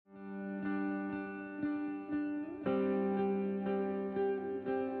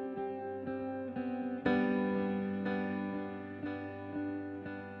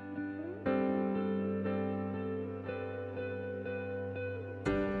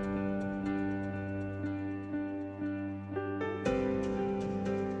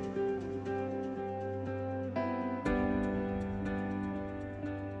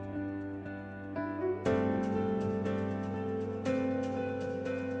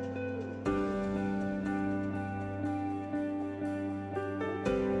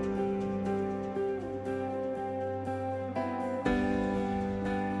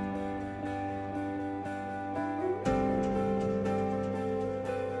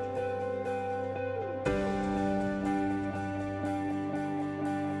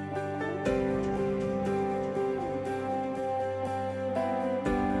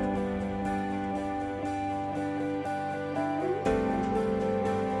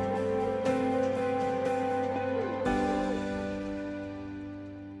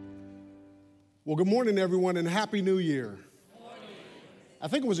Well, good morning, everyone, and Happy New Year. I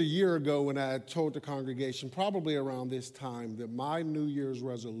think it was a year ago when I told the congregation, probably around this time, that my New Year's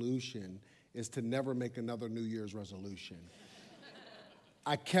resolution is to never make another New Year's resolution.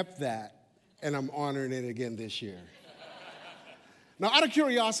 I kept that, and I'm honoring it again this year. Now, out of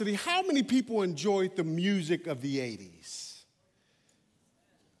curiosity, how many people enjoyed the music of the 80s?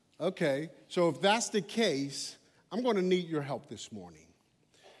 Okay, so if that's the case, I'm going to need your help this morning.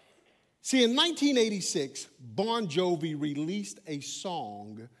 See, in 1986, Bon Jovi released a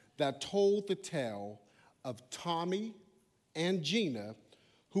song that told the tale of Tommy and Gina,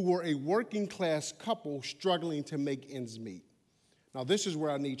 who were a working class couple struggling to make ends meet. Now, this is where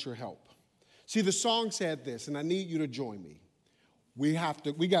I need your help. See, the song said this, and I need you to join me. We got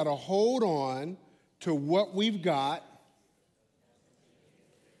to hold on to what we've got.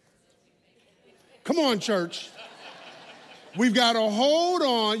 Come on, church. We've got to hold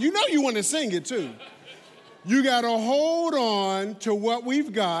on. You know you want to sing it too. You got to hold on to what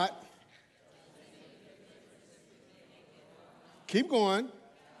we've got. Keep going.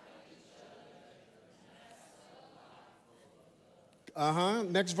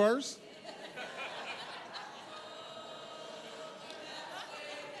 Next verse.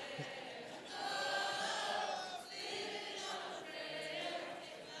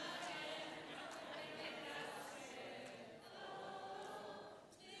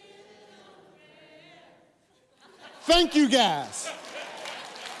 Thank you, guys.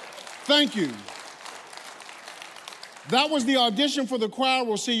 Thank you. That was the audition for the choir.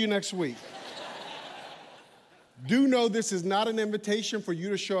 We'll see you next week. Do know this is not an invitation for you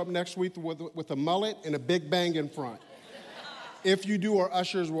to show up next week with a mullet and a big bang in front. If you do, our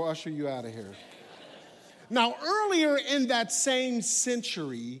ushers will usher you out of here. Now, earlier in that same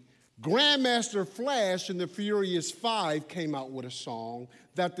century, Grandmaster Flash and the Furious Five came out with a song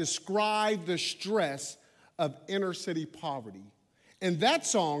that described the stress of inner city poverty. And that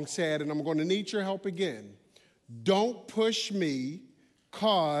song said, and I'm going to need your help again, don't push me,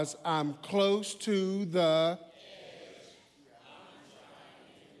 'cause I'm close to the...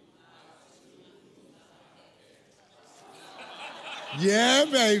 Yeah,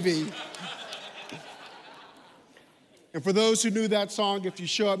 baby. And for those who knew that song, if you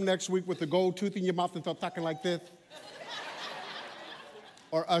show up next week with a gold tooth in your mouth and start talking like this,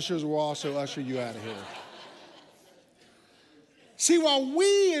 our ushers will also usher you out of here. See, while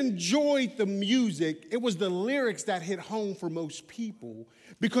we enjoyed the music, it was the lyrics that hit home for most people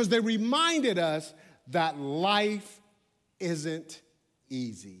because they reminded us that life isn't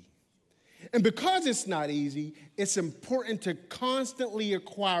easy. And because it's not easy, it's important to constantly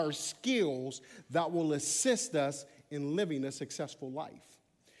acquire skills that will assist us in living a successful life.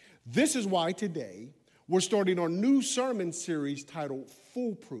 This is why today we're starting our new sermon series titled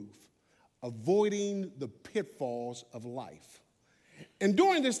Foolproof, Avoiding the Pitfalls of Life. And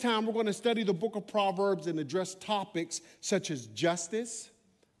during this time, we're going to study the book of Proverbs and address topics such as justice,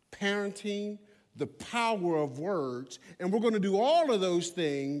 parenting, the power of words, and we're going to do all of those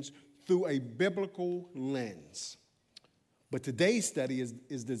things through a biblical lens. But today's study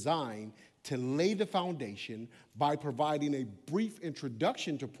is designed to lay the foundation by providing a brief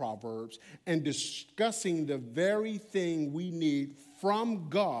introduction to Proverbs and discussing the very thing we need from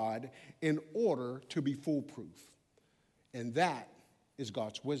God in order to be foolproof. And that is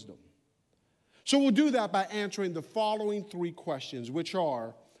God's wisdom. So we'll do that by answering the following three questions, which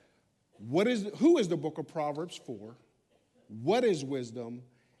are, who is the book of Proverbs for? What is wisdom?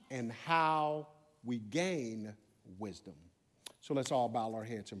 And how we gain wisdom. So let's all bow our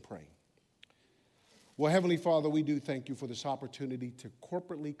heads and pray. Well, Heavenly Father, we do thank you for this opportunity to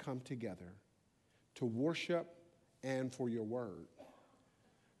corporately come together to worship and for your word.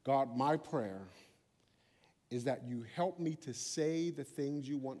 God, my prayer is that you help me to say the things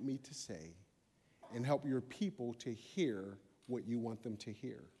you want me to say and help your people to hear what you want them to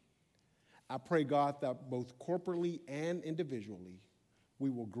hear. I pray, God, that both corporately and individually, we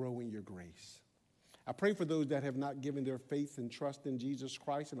will grow in your grace. I pray for those that have not given their faith and trust in Jesus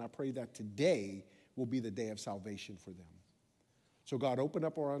Christ, and I pray that today will be the day of salvation for them. So God, open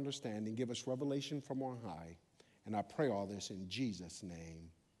up our understanding, give us revelation from on high, and I pray all this in Jesus' name,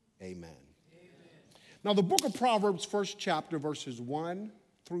 amen. Now, the book of Proverbs, first chapter, verses 1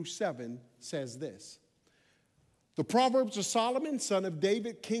 through 7, says this. The Proverbs of Solomon, son of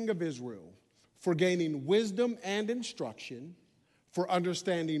David, king of Israel, for gaining wisdom and instruction, for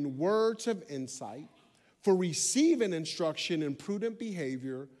understanding words of insight, for receiving instruction in prudent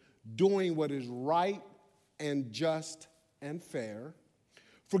behavior, doing what is right and just and fair,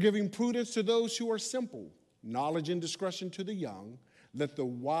 for giving prudence to those who are simple, knowledge and discretion to the young. Let the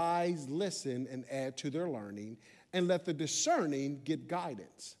wise listen and add to their learning, and let the discerning get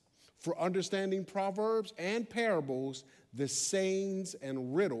guidance. For understanding proverbs and parables, the sayings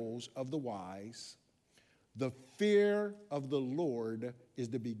and riddles of the wise, the fear of the Lord is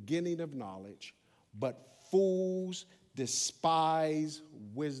the beginning of knowledge, but fools despise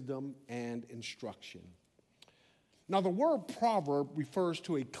wisdom and instruction. Now, the word proverb refers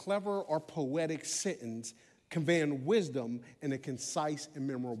to a clever or poetic sentence conveying wisdom in a concise and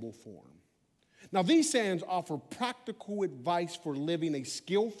memorable form. Now, these sayings offer practical advice for living a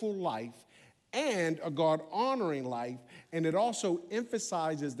skillful life and a God-honoring life, and it also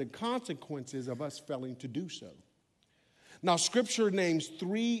emphasizes the consequences of us failing to do so. Now, Scripture names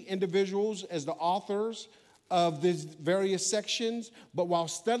 3 individuals as the authors of these various sections, but while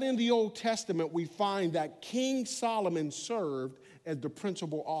studying the Old Testament, we find that King Solomon served as the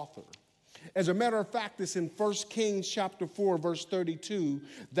principal author. As a matter of fact, it's in 1 Kings chapter 4, verse 32,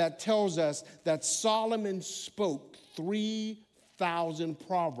 that tells us that Solomon spoke 3,000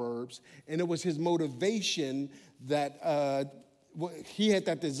 proverbs, and it was his motivation that he had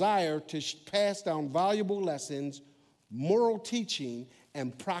that desire to pass down valuable lessons, moral teaching,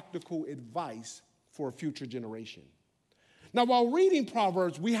 and practical advice for a future generation. Now, while reading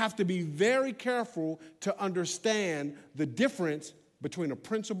Proverbs, we have to be very careful to understand the difference between a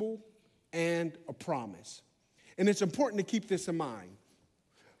principle and a promise. And it's important to keep this in mind.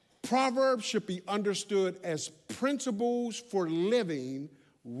 Proverbs should be understood as principles for living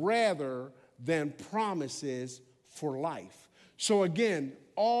rather than promises for life. So again,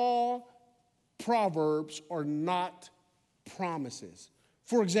 all Proverbs are not promises.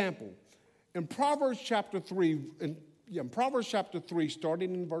 For example, in Proverbs chapter 3,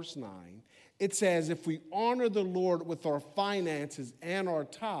 starting in verse 9, it says, if we honor the Lord with our finances and our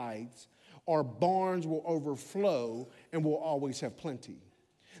tithes, our barns will overflow and we'll always have plenty.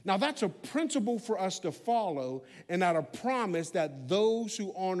 Now, that's a principle for us to follow, and not a promise that those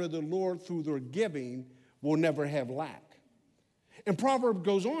who honor the Lord through their giving will never have lack. And Proverbs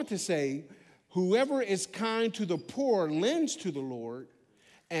goes on to say, whoever is kind to the poor lends to the Lord,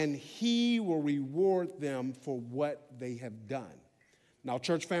 and he will reward them for what they have done. Now,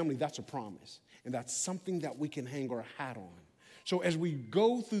 church family, that's a promise, and that's something that we can hang our hat on. So as we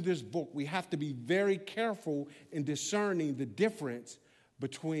go through this book, we have to be very careful in discerning the difference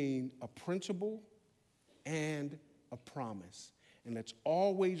between a principle and a promise. And let's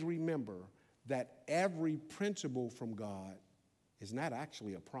always remember that every principle from God is not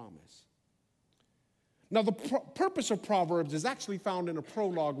actually a promise. Now, the purpose of Proverbs is actually found in a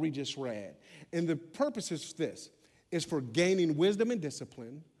prologue we just read. And the purpose is this, is for gaining wisdom and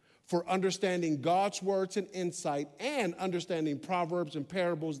discipline, for understanding God's words and insight, and understanding proverbs and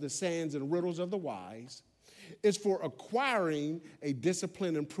parables, the sayings and riddles of the wise. It's for acquiring a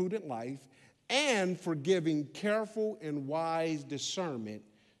disciplined and prudent life, and for giving careful and wise discernment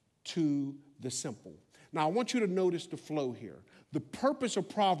to the simple. Now, I want you to notice the flow here. The purpose of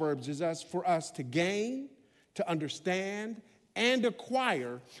Proverbs is for us to gain, to understand, and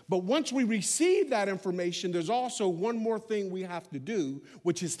acquire. But once we receive that information, there's also one more thing we have to do,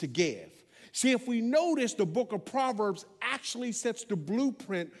 which is to give. See, if we notice, the book of Proverbs actually sets the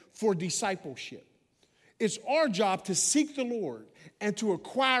blueprint for discipleship. It's our job to seek the Lord and to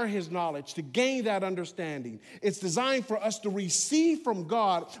acquire his knowledge, to gain that understanding. It's designed for us to receive from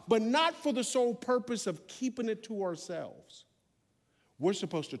God, but not for the sole purpose of keeping it to ourselves. We're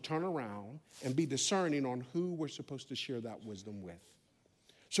supposed to turn around and be discerning on who we're supposed to share that wisdom with.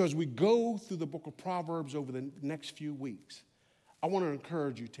 So as we go through the book of Proverbs over the next few weeks, I want to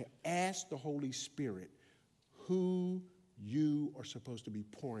encourage you to ask the Holy Spirit who you are supposed to be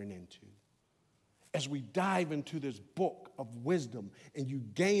pouring into. As we dive into this book of wisdom and you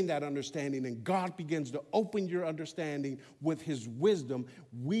gain that understanding and God begins to open your understanding with his wisdom,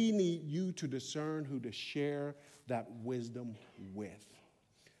 we need you to discern who to share that wisdom with.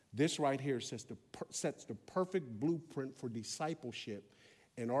 This right here sets the perfect blueprint for discipleship,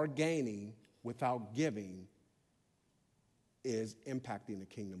 and our gaining without giving is impacting the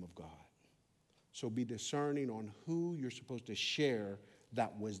kingdom of God. So be discerning on who you're supposed to share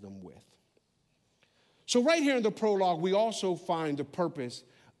that wisdom with. So right here in the prologue, we also find the purpose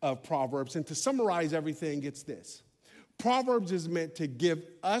of Proverbs. And to summarize everything, it's this. Proverbs is meant to give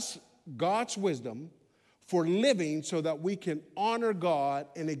us God's wisdom for living so that we can honor God.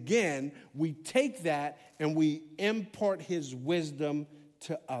 And again, we take that and we impart his wisdom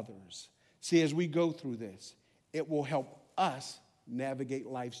to others. See, as we go through this, it will help us navigate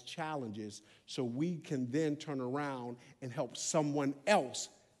life's challenges so we can then turn around and help someone else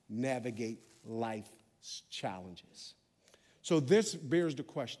navigate life's challenges. So this bears the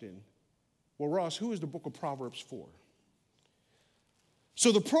question, well, Ross, who is the book of Proverbs for?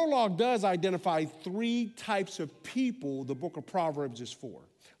 So the prologue does identify three types of people the book of Proverbs is for.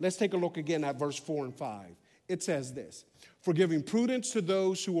 Let's take a look again at verse 4 and 5. It says this, for giving prudence to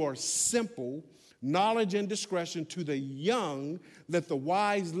those who are simple, knowledge and discretion to the young, let the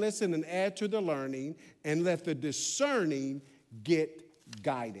wise listen and add to the learning, and let the discerning get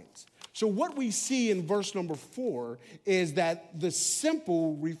guidance. So what we see in verse number 4 is that the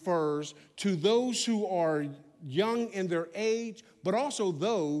simple refers to those who are young in their age, but also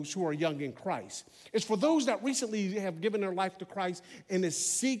those who are young in Christ. It's for those that recently have given their life to Christ and is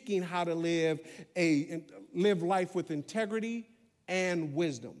seeking how to live life with integrity and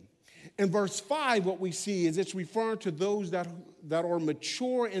wisdom. In verse 5, what we see is it's referring to those that are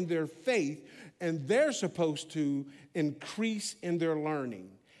mature in their faith, and they're supposed to increase in their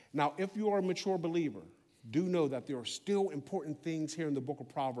learning. Now, if you are a mature believer, do know that there are still important things here in the book of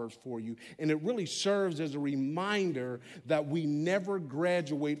Proverbs for you, and it really serves as a reminder that we never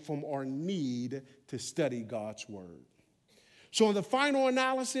graduate from our need to study God's word. So in the final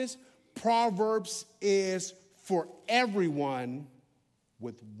analysis, Proverbs is for everyone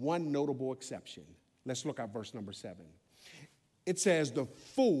with one notable exception. Let's look at verse number 7. It says, the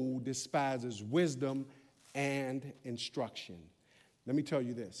fool despises wisdom and instruction. Let me tell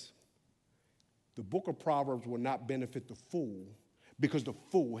you this. The book of Proverbs will not benefit the fool because the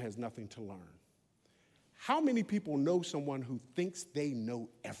fool has nothing to learn. How many people know someone who thinks they know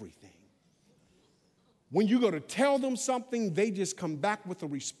everything? When you go to tell them something, they just come back with a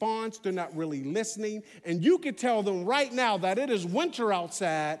response. They're not really listening. And you can tell them right now that it is winter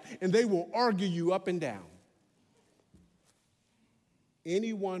outside, and they will argue you up and down.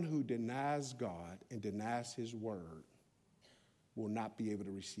 Anyone who denies God and denies his word will not be able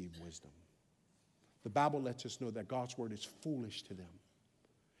to receive wisdom. The Bible lets us know that God's word is foolish to them.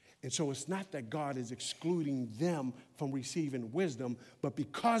 And so it's not that God is excluding them from receiving wisdom, but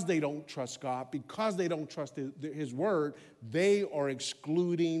because they don't trust God, because they don't trust his word, they are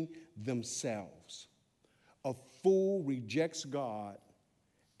excluding themselves. A fool rejects God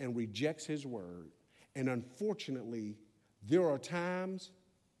and rejects his word. And unfortunately, there are times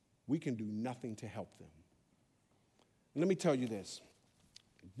we can do nothing to help them. Let me tell you this.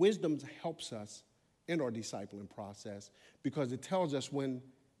 Wisdom helps us in our discipling process because it tells us when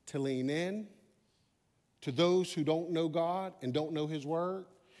to lean in to those who don't know God and don't know his word,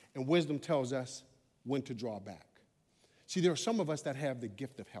 and wisdom tells us when to draw back. See, there are some of us that have the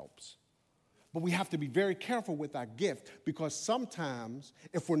gift of helps, but we have to be very careful with that gift because sometimes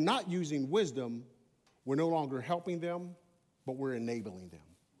if we're not using wisdom, we're no longer helping them, but we're enabling them.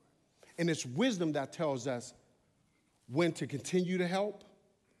 And it's wisdom that tells us when to continue to help,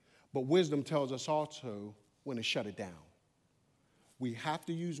 but wisdom tells us also when to shut it down. We have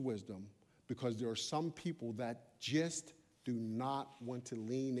to use wisdom because there are some people that just do not want to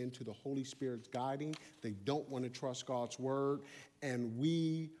lean into the Holy Spirit's guiding. They don't want to trust God's word, and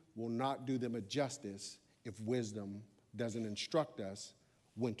we will not do them a justice if wisdom doesn't instruct us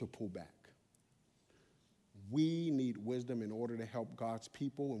when to pull back. We need wisdom in order to help God's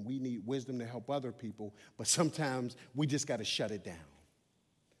people, and we need wisdom to help other people, but sometimes we just got to shut it down.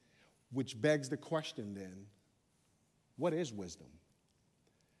 Which begs the question then, what is wisdom?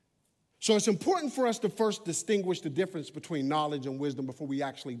 So it's important for us to first distinguish the difference between knowledge and wisdom before we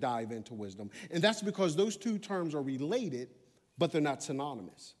actually dive into wisdom. And that's because those two terms are related, but they're not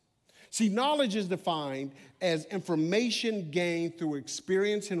synonymous. See, knowledge is defined as information gained through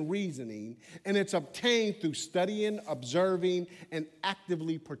experience and reasoning, and it's obtained through studying, observing, and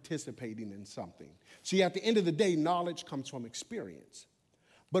actively participating in something. See, at the end of the day, knowledge comes from experience.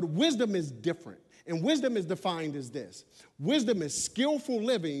 But wisdom is different. And wisdom is defined as this. Wisdom is skillful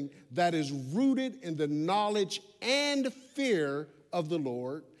living that is rooted in the knowledge and fear of the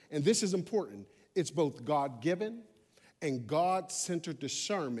Lord. And this is important. It's both God-given and God-centered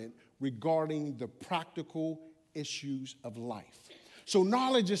discernment regarding the practical issues of life. So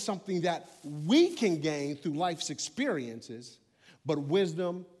knowledge is something that we can gain through life's experiences, but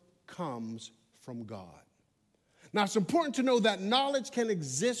wisdom comes from God. Now, it's important to know that knowledge can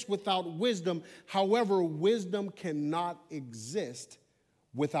exist without wisdom. However, wisdom cannot exist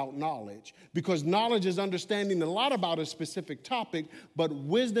without knowledge because knowledge is understanding a lot about a specific topic, but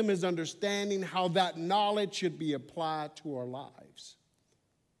wisdom is understanding how that knowledge should be applied to our lives.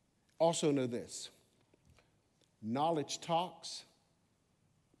 Also know this, knowledge talks,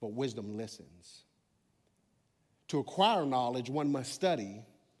 but wisdom listens. To acquire knowledge, one must study,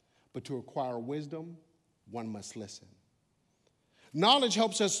 but to acquire wisdom, one must listen. Knowledge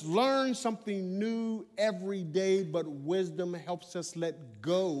helps us learn something new every day, but wisdom helps us let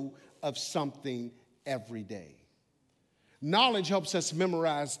go of something every day. Knowledge helps us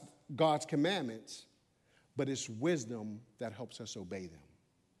memorize God's commandments, but it's wisdom that helps us obey them.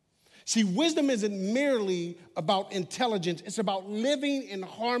 See, wisdom isn't merely about intelligence. It's about living in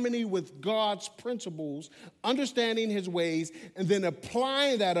harmony with God's principles, understanding his ways, and then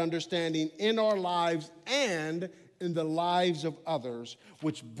applying that understanding in our lives and in the lives of others,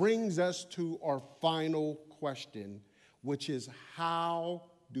 which brings us to our final question, which is, how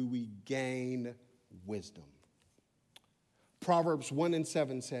do we gain wisdom? Proverbs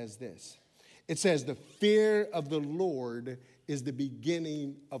 1:7 says this. It says, the fear of the Lord is the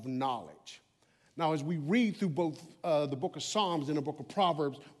beginning of knowledge. Now, as we read through both the book of Psalms and the book of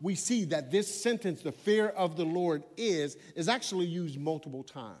Proverbs, we see that this sentence, the fear of the Lord is actually used multiple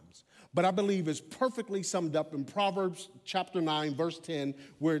times. But I believe it's perfectly summed up in Proverbs chapter 9, verse 10,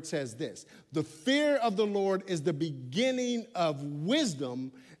 where it says this. The fear of the Lord is the beginning of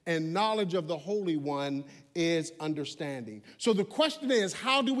wisdom, and knowledge of the Holy One is understanding. So the question is,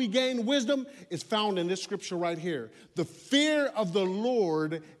 how do we gain wisdom? It's found in this scripture right here. The fear of the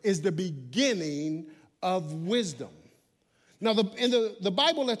Lord is the beginning of wisdom. Now, the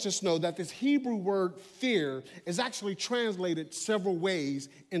Bible lets us know that this Hebrew word fear is actually translated several ways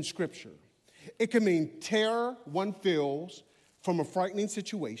in Scripture. It can mean terror one feels from a frightening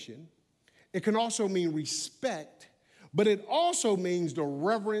situation. It can also mean respect, but it also means the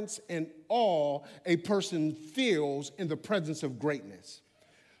reverence and awe a person feels in the presence of greatness.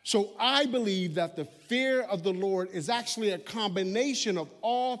 So I believe that the fear of the Lord is actually a combination of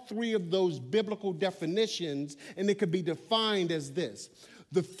all three of those biblical definitions, and it could be defined as this.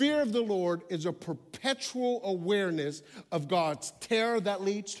 The fear of the Lord is a perpetual awareness of God's terror that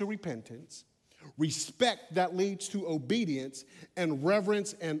leads to repentance, respect that leads to obedience, and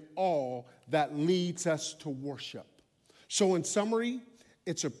reverence and awe that leads us to worship. So in summary,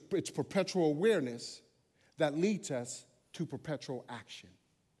 it's perpetual awareness that leads us to perpetual action.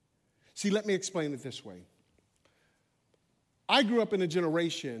 See, let me explain it this way. I grew up in a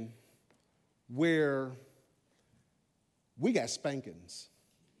generation where we got spankings.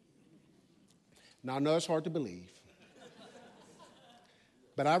 Now, I know it's hard to believe,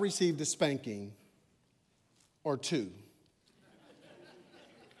 but I received a spanking or two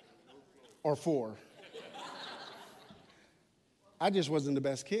or four. I just wasn't the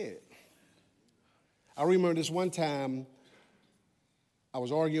best kid. I remember this one time, I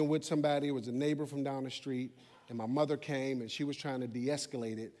was arguing with somebody. It was a neighbor from down the street, and my mother came, and she was trying to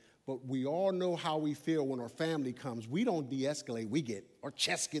de-escalate it. But we all know how we feel when our family comes. We don't de-escalate. Our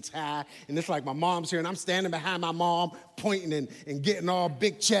chest gets high, and it's like my mom's here, and I'm standing behind my mom, pointing and getting all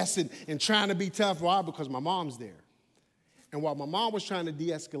big chest and trying to be tough. Why? Because my mom's there. And while my mom was trying to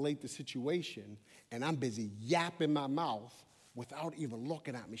de-escalate the situation, and I'm busy yapping my mouth without even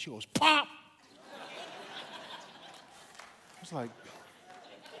looking at me, she goes, "Pop!" I was like,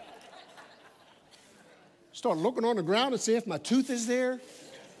 start looking on the ground and see if my tooth is there.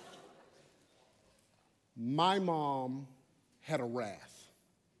 My mom had a wrath.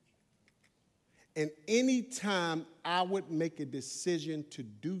 And anytime I would make a decision to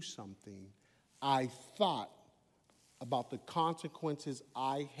do something, I thought about the consequences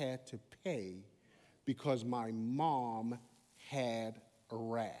I had to pay because my mom had a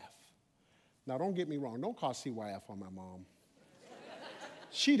wrath. Now, don't get me wrong. Don't call CYF on my mom.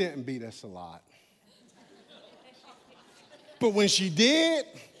 She didn't beat us a lot. But when she did,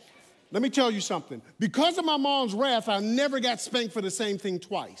 let me tell you something. Because of my mom's wrath, I never got spanked for the same thing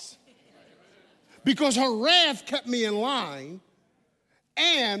twice. Because her wrath kept me in line.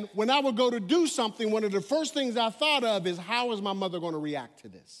 And when I would go to do something, one of the first things I thought of is, how is my mother going to react to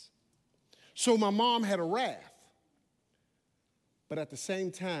this? So my mom had a wrath. But at the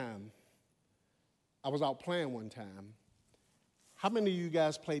same time, I was out playing one time. How many of you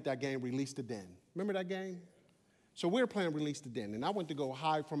guys played that game, Release the Den? Remember that game? So we were playing Release the Den, and I went to go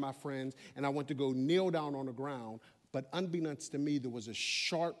hide from my friends, and I went to go kneel down on the ground, but unbeknownst to me, there was a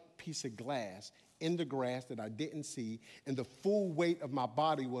sharp piece of glass in the grass that I didn't see, and the full weight of my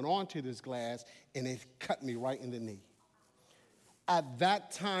body went onto this glass, and it cut me right in the knee. At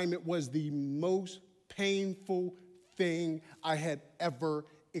that time, it was the most painful thing I had ever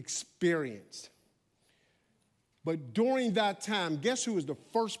experienced. But during that time, guess who was the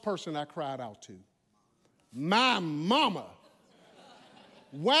first person I cried out to? My mama.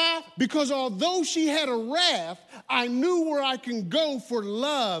 Why? Because although she had a wrath, I knew where I can go for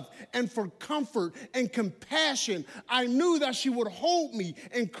love and for comfort and compassion. I knew that she would hold me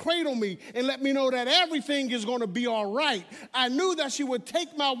and cradle me and let me know that everything is going to be all right. I knew that she would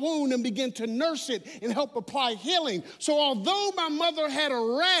take my wound and begin to nurse it and help apply healing. So although my mother had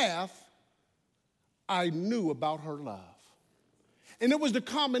a wrath, I knew about her love. And it was the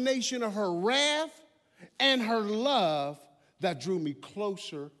combination of her wrath and her love that drew me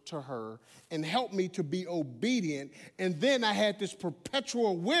closer to her and helped me to be obedient. And then I had this perpetual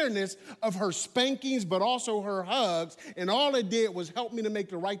awareness of her spankings, but also her hugs. And all it did was help me to make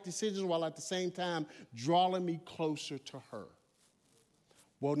the right decisions while at the same time drawing me closer to her.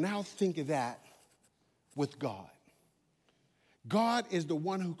 Well, now think of that with God. God is the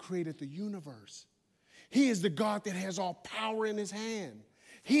one who created the universe. He is the God that has all power in his hand.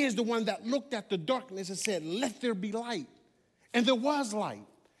 He is the one that looked at the darkness and said, "Let there be light." And there was light.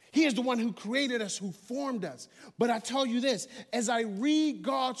 He is the one who created us, who formed us. But I tell you this, as I read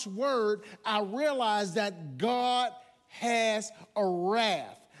God's word, I realize that God has a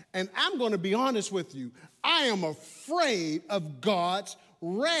wrath. And I'm going to be honest with you. I am afraid of God's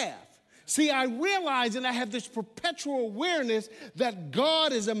wrath. See, I realize and I have this perpetual awareness that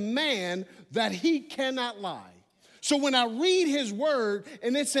God is a man that he cannot lie. So when I read his word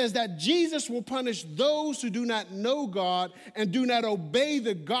and it says that Jesus will punish those who do not know God and do not obey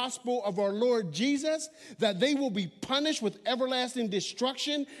the gospel of our Lord Jesus, that they will be punished with everlasting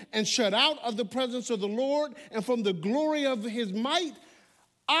destruction and shut out of the presence of the Lord and from the glory of his might,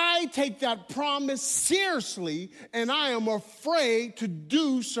 I take that promise seriously, and I am afraid to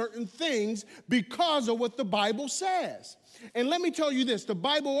do certain things because of what the Bible says. And let me tell you this, the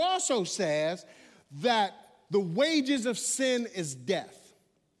Bible also says that the wages of sin is death.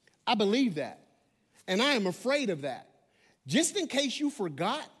 I believe that, and I am afraid of that. Just in case you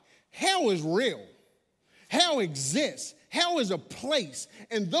forgot, hell is real. Hell exists. Hell is a place,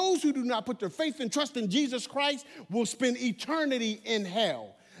 and those who do not put their faith and trust in Jesus Christ will spend eternity in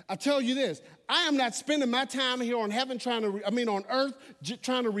hell. I tell you this, I am not spending my time here on on earth,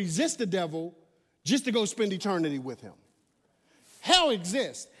 trying to resist the devil just to go spend eternity with him. Hell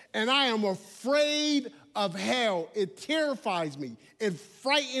exists, and I am afraid of hell. It terrifies me. It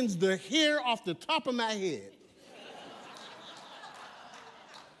frightens the hair off the top of my head.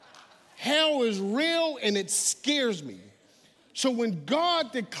 Hell is real, and it scares me. So when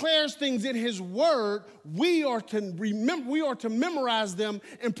God declares things in his word, we are to memorize them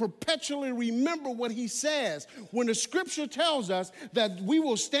and perpetually remember what he says. When the scripture tells us that we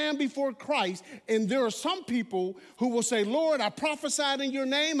will stand before Christ, and there are some people who will say, "Lord, I prophesied in your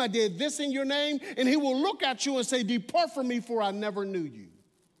name, I did this in your name," and he will look at you and say, "Depart from me, for I never knew you."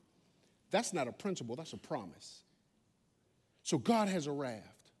 That's not a principle, that's a promise. So God has a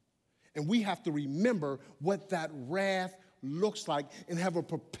wrath, and we have to remember what that wrath looks like and have a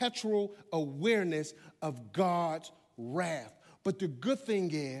perpetual awareness of God's wrath. But the good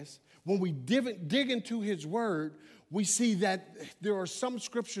thing is, when we dig into his word, we see that there are some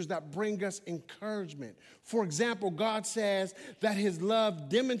scriptures that bring us encouragement. For example, God says that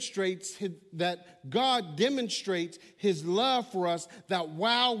God demonstrates his love for us, that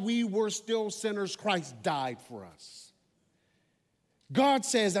while we were still sinners, Christ died for us. God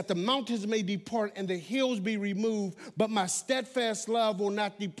says that the mountains may depart and the hills be removed, but my steadfast love will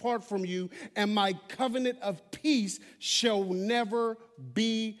not depart from you, and my covenant of peace shall never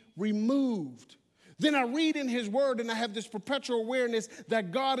be removed. Then I read in his word, and I have this perpetual awareness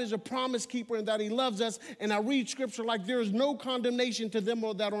that God is a promise keeper and that he loves us. And I read scripture like there is no condemnation to them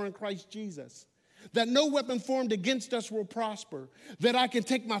that are in Christ Jesus, that no weapon formed against us will prosper, that I can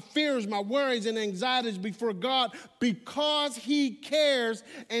take my fears, my worries, and anxieties before God because he cares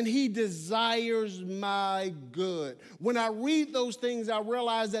and he desires my good. When I read those things, I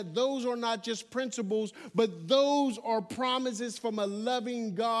realize that those are not just principles, but those are promises from a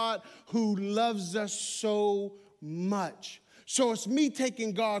loving God who loves us so much. So it's me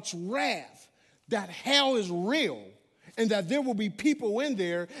taking God's wrath, that hell is real, and that there will be people in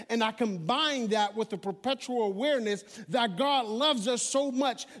there, and I combine that with the perpetual awareness that God loves us so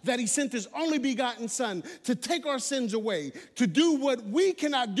much that he sent his only begotten son to take our sins away, to do what we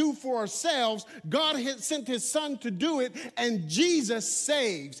cannot do for ourselves. God had sent his son to do it, and Jesus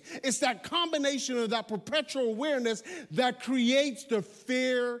saves. It's that combination of that perpetual awareness that creates the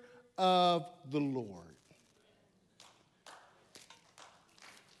fear of the Lord.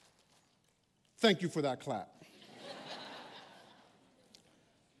 Thank you for that clap.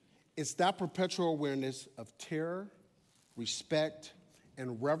 It's that perpetual awareness of terror, respect,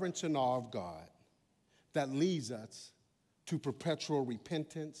 and reverence and awe of God that leads us to perpetual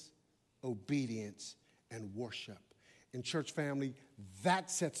repentance, obedience, and worship. And church family, that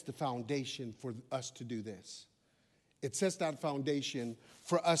sets the foundation for us to do this. It sets that foundation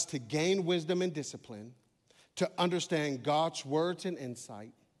for us to gain wisdom and discipline, to understand God's words and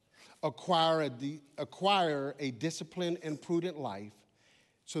insight, acquire a disciplined and prudent life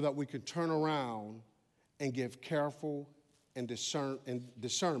so that we can turn around and give careful and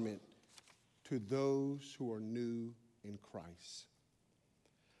discernment to those who are new in Christ.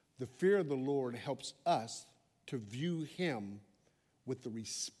 The fear of the Lord helps us to view him with the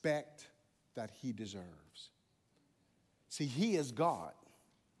respect that he deserves. See, he is God.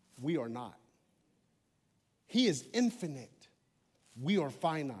 We are not. He is infinite. We are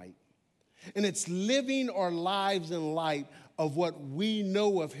finite. And it's living our lives in light of what we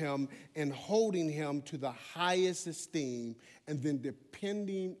know of him and holding him to the highest esteem and then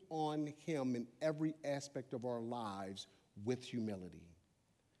depending on him in every aspect of our lives with humility.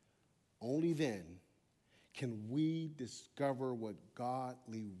 Only then can we discover what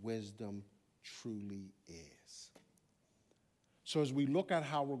godly wisdom truly is. So as we look at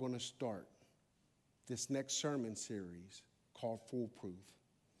how we're going to start this next sermon series called Foolproof,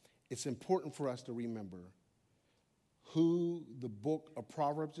 it's important for us to remember who the book of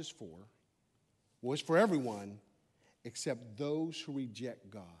Proverbs is for. Well, it's for everyone except those who reject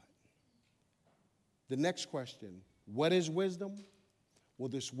God. The next question, what is wisdom? Well,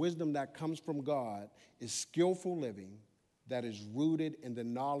 this wisdom that comes from God is skillful living that is rooted in the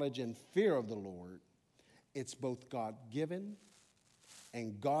knowledge and fear of the Lord. It's both God-given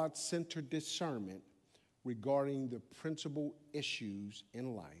and God-centered discernment regarding the principal issues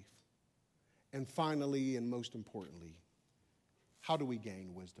in life. And finally, and most importantly, how do we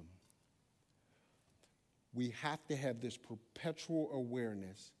gain wisdom? We have to have this perpetual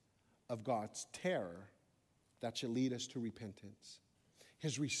awareness of God's terror that should lead us to repentance,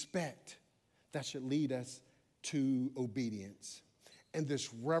 his respect that should lead us to obedience, and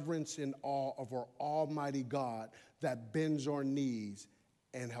this reverence and awe of our almighty God that bends our knees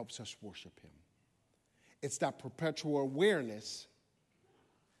and helps us worship him. It's that perpetual awareness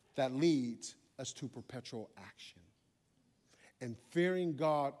that leads us to perpetual action. And fearing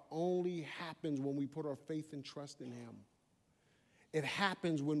God only happens when we put our faith and trust in him. It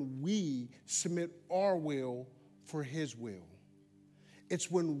happens when we submit our will for his will. It's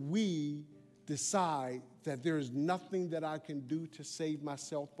when we decide that there is nothing that I can do to save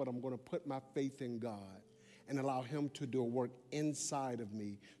myself, but I'm going to put my faith in God and allow him to do a work inside of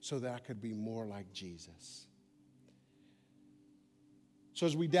me so that I could be more like Jesus. So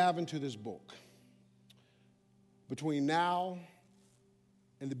as we dive into this book, between now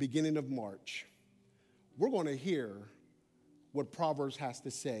and the beginning of March, we're going to hear what Proverbs has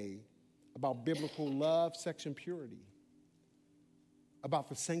to say about biblical love, sex, and purity, about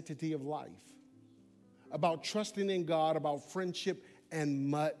the sanctity of life, about trusting in God, about friendship, and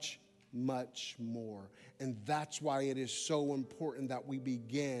much, much more. And that's why it is so important that we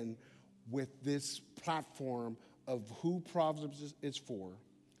begin with this platform of who Proverbs is for,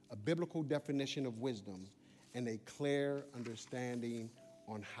 a biblical definition of wisdom, and a clear understanding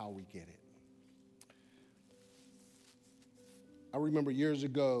on how we get it. I remember years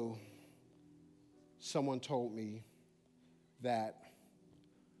ago, someone told me that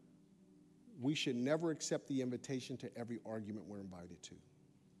we should never accept the invitation to every argument we're invited to.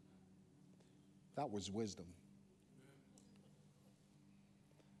 That was wisdom.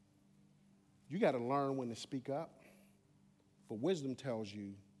 You got to learn when to speak up, but wisdom tells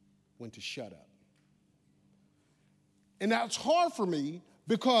you when to shut up. And that's hard for me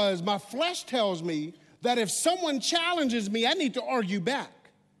because my flesh tells me that if someone challenges me, I need to argue back.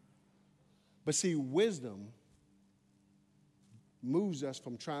 But see, wisdom moves us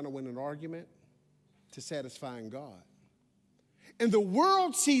from trying to win an argument to satisfying God. And the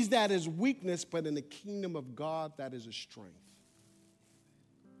world sees that as weakness, but in the kingdom of God, that is a strength.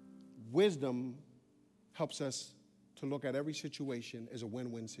 Wisdom helps us to look at every situation as a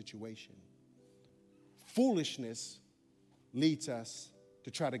win-win situation. Foolishness leads us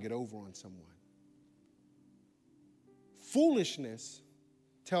to try to get over on someone. Foolishness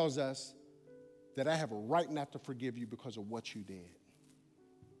tells us that I have a right not to forgive you because of what you did.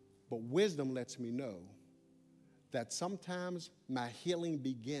 But wisdom lets me know that sometimes my healing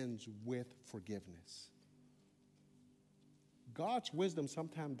begins with forgiveness. God's wisdom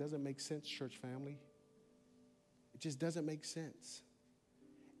sometimes doesn't make sense, church family. It just doesn't make sense.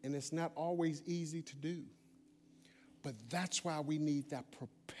 And it's not always easy to do. But that's why we need that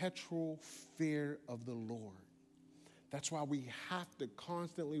perpetual fear of the Lord. That's why we have to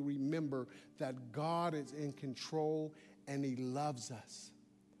constantly remember that God is in control and he loves us.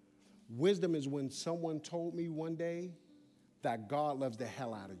 Wisdom is when someone told me one day that God loves the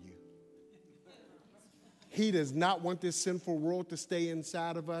hell out of you. He does not want this sinful world to stay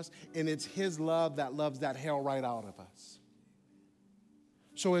inside of us, and it's his love that loves that hell right out of us.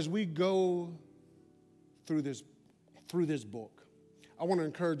 So as we go through this book, I want to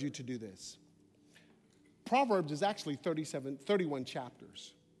encourage you to do this. Proverbs is actually 31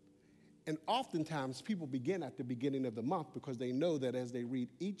 chapters. And oftentimes people begin at the beginning of the month because they know that as they read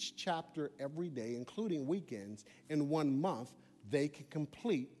each chapter every day, including weekends, in 1 month, they can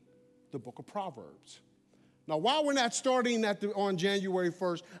complete the book of Proverbs. Now, while we're not starting on January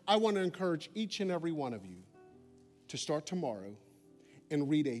 1st, I want to encourage each and every one of you to start tomorrow and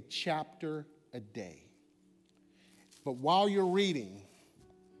read a chapter a day. But while you're reading,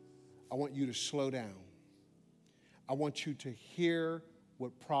 I want you to slow down. I want you to hear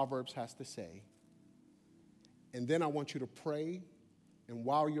what Proverbs has to say. And then I want you to pray. And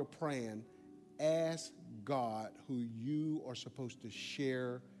while you're praying, ask God who you are supposed to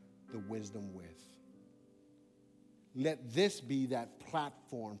share the wisdom with. Let this be that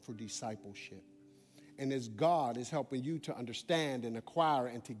platform for discipleship. And as God is helping you to understand and acquire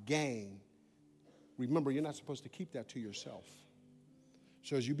and to gain, remember, you're not supposed to keep that to yourself.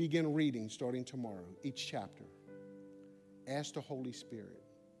 So as you begin reading, starting tomorrow, each chapter, ask the Holy Spirit,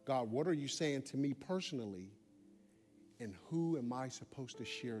 God, what are you saying to me personally, and who am I supposed to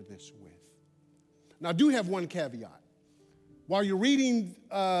share this with? Now, I do have one caveat. While you're reading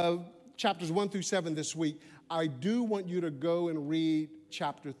chapters 1 through 7 this week, I do want you to go and read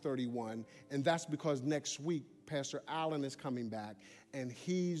chapter 31, and that's because next week, Pastor Allen is coming back, and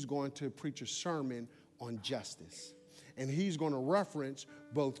he's going to preach a sermon on justice. And he's going to reference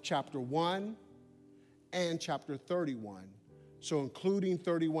both chapter 1 and chapter 31. So including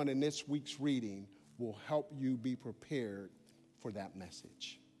 31 in this week's reading will help you be prepared for that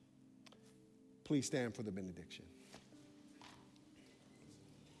message. Please stand for the benediction.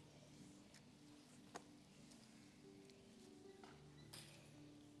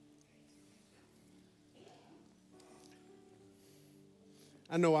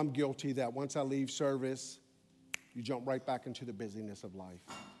 I know I'm guilty that once I leave service, you jump right back into the busyness of life.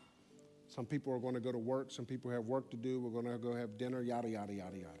 Some people are going to go to work. Some people have work to do. We're going to go have dinner, yada, yada,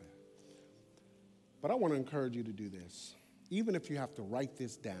 yada, yada. But I want to encourage you to do this. Even if you have to write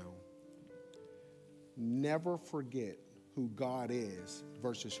this down, never forget who God is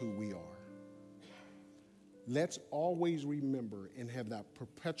versus who we are. Let's always remember and have that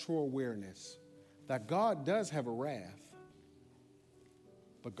perpetual awareness that God does have a wrath,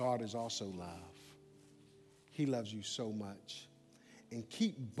 but God is also love. He loves you so much. And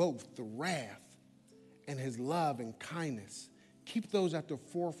keep both the wrath and his love and kindness. Keep those at the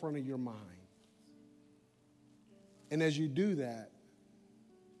forefront of your mind. And as you do that,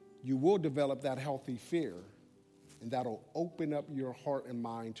 you will develop that healthy fear, and that'll open up your heart and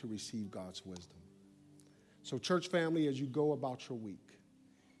mind to receive God's wisdom. So church family, as you go about your week,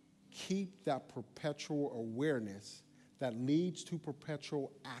 keep that perpetual awareness that leads to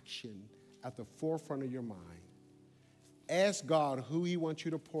perpetual action at the forefront of your mind. Ask God who he wants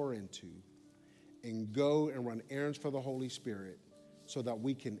you to pour into, and go and run errands for the Holy Spirit so that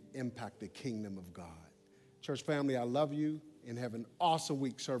we can impact the kingdom of God. Church family, I love you, and have an awesome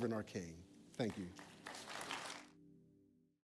week serving our King. Thank you.